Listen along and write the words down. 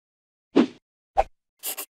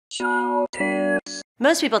CHOW tips.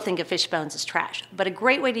 Most people think of fish bones as trash, but a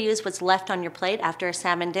great way to use what's left on your plate after a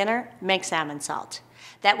salmon dinner, make salmon salt.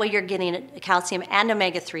 That way you're getting calcium and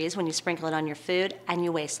omega-3s when you sprinkle it on your food, and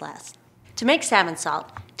you waste less. To make salmon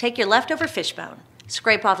salt, take your leftover fish bone,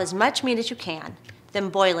 scrape off as much meat as you can, then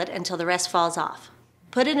boil it until the rest falls off.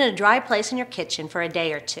 Put it in a dry place in your kitchen for a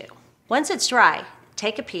day or two. Once it's dry,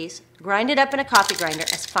 take a piece, grind it up in a coffee grinder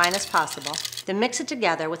as fine as possible, then mix it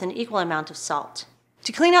together with an equal amount of salt.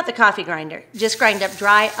 To clean out the coffee grinder, just grind up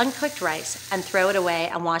dry, uncooked rice and throw it away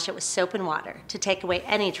and wash it with soap and water to take away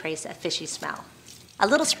any trace of fishy smell. A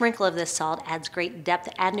little sprinkle of this salt adds great depth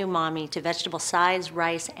and umami to vegetable sides,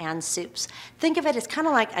 rice, and soups. Think of it as kind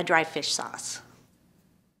of like a dry fish sauce.